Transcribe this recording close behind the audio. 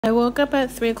I woke up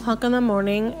at 3 o'clock in the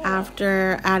morning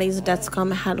after Addie's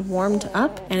Dexcom had warmed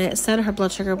up, and it said her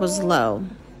blood sugar was low.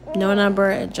 No number,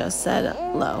 it just said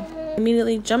low. I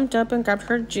immediately jumped up and grabbed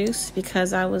her juice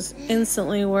because I was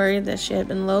instantly worried that she had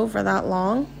been low for that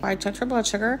long. I checked her blood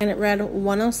sugar and it read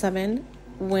 107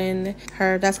 when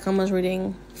her Dexcom was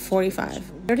reading 45.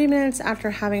 30 minutes after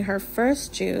having her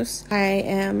first juice, I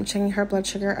am checking her blood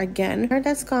sugar again. Her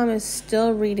Dexcom is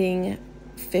still reading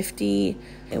 50.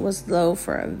 It was low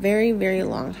for a very, very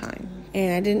long time.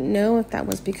 And I didn't know if that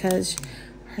was because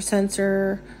her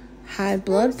sensor had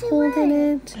blood pooled in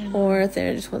it, or if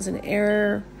there just was an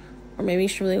error, or maybe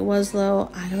she really was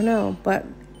low. I don't know. But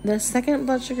the second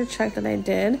blood sugar check that I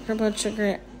did, her blood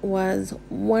sugar was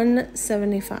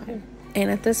 175.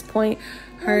 And at this point,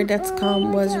 her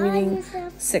Dexcom was reading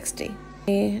 60.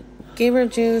 I gave her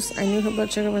juice. I knew her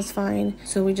blood sugar was fine.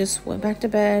 So we just went back to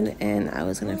bed, and I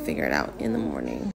was going to figure it out in the morning.